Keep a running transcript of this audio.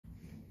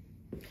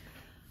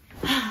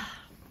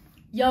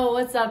Yo,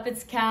 what's up?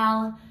 It's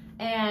Cal,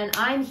 and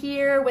I'm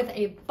here with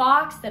a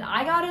box that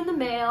I got in the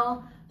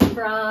mail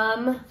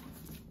from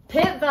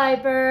Pit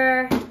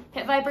Viper.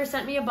 Pit Viper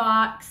sent me a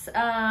box,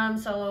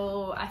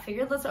 so I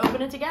figured let's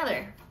open it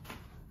together.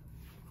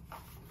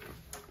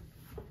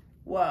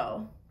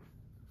 Whoa,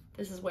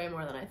 this is way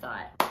more than I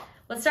thought.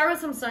 Let's start with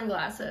some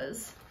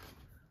sunglasses.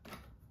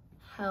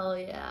 Hell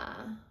yeah.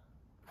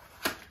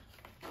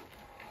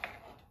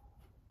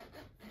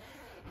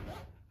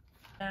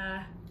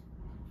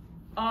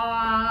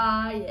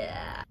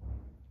 Yeah.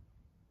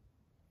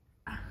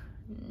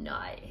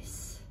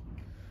 Nice.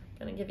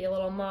 Gonna give you a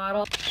little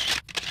model.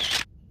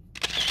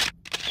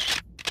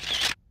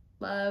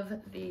 Love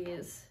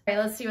these. Okay,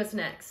 let's see what's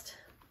next.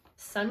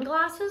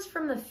 Sunglasses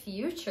from the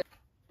future.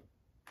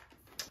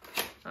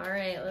 All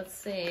right, let's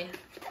see.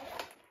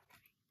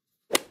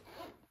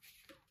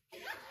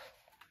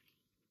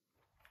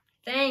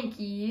 Thank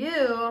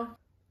you.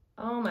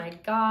 Oh my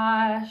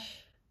gosh.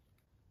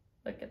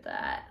 Look at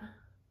that.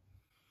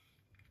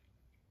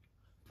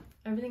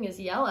 Everything is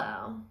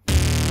yellow.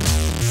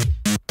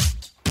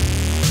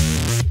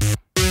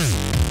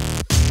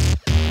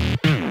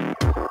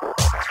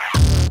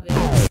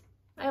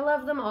 I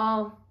love them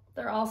all.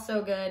 They're all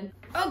so good.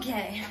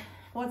 Okay,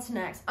 what's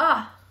next?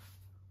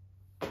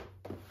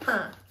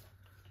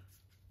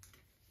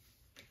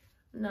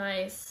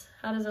 Nice.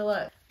 How does it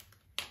look?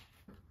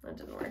 That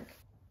didn't work.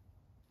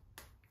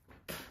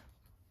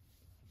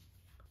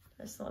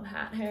 I still have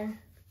hat hair.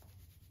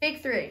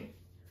 Take 3.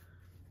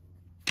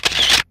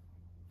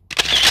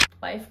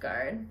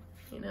 Lifeguard,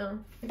 you know?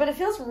 But it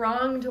feels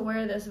wrong to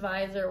wear this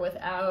visor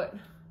without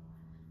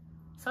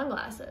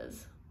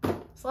sunglasses.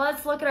 So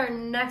let's look at our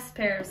next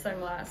pair of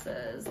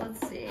sunglasses.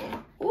 Let's see.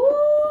 Ooh!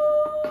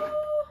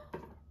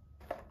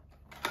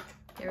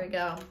 Here we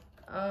go.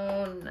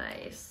 Oh,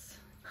 nice.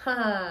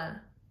 Haha.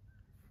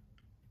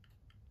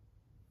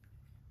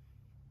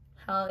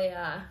 Hell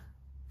yeah.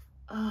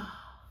 Oh,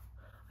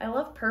 I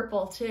love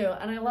purple too.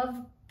 And I love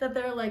that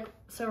they're like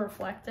so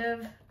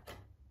reflective.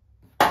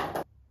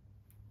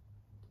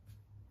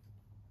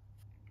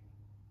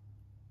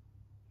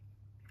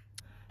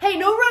 Hey,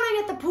 no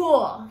running at the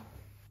pool.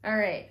 All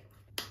right,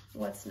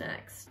 what's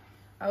next?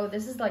 Oh,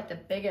 this is like the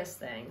biggest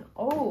thing.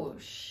 Oh,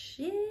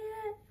 shit.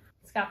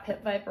 It's got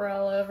Pit Viper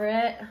all over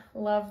it.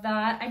 Love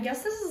that. I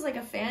guess this is like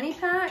a fanny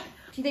pack.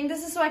 Do you think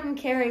this is so I can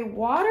carry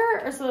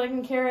water or so that I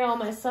can carry all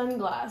my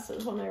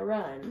sunglasses when I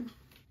run?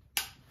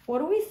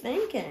 What are we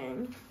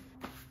thinking?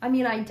 I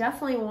mean, I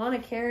definitely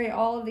want to carry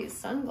all of these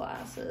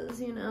sunglasses,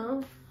 you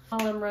know,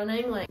 while I'm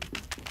running. Like,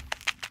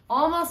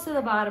 almost to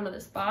the bottom of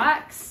this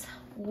box.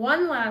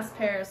 One last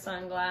pair of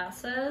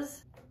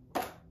sunglasses.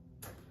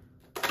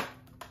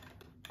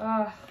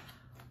 Oh,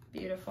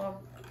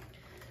 beautiful.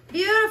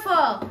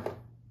 Beautiful.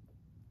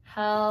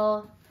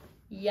 Hell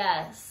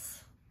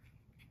yes.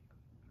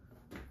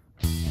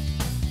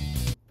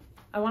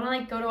 I want to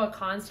like go to a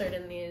concert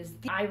in these.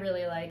 I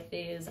really like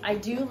these. I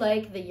do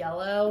like the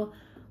yellow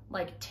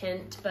like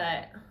tint,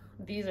 but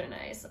these are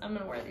nice. I'm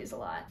gonna wear these a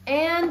lot.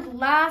 And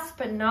last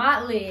but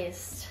not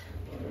least,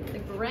 the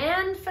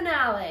grand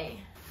finale.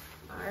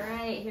 All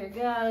right, here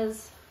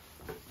goes.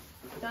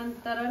 Dun,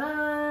 da, da,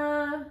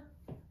 da.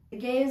 The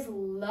gays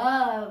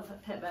love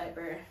Pit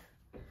Viper.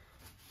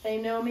 They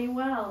know me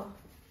well.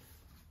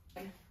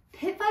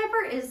 Pit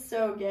Viper is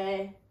so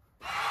gay.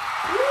 Woo!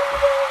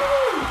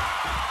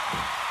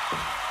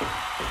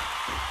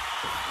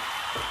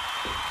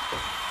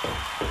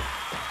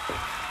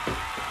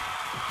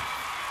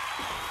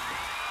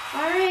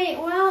 All right,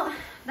 well,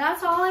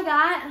 that's all I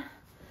got.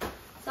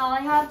 That's all I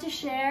have to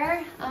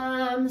share.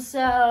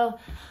 So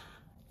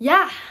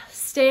yeah,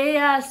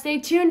 stay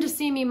tuned to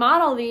see me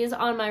model these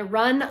on my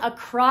run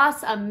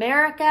across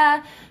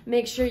America.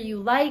 Make sure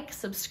you like,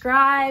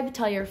 subscribe,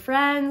 tell your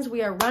friends.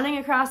 We are running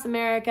across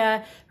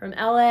America from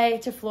LA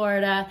to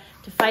Florida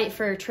to fight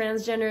for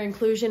transgender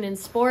inclusion in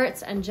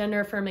sports and gender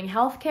affirming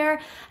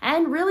healthcare,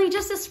 and really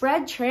just to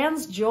spread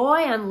trans joy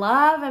and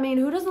love. I mean,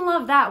 who doesn't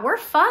love that? We're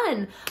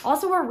fun.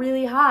 Also, we're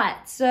really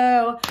hot.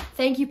 So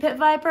thank you, Pit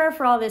Viper,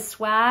 for all this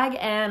swag,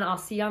 and I'll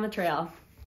see you on the trail.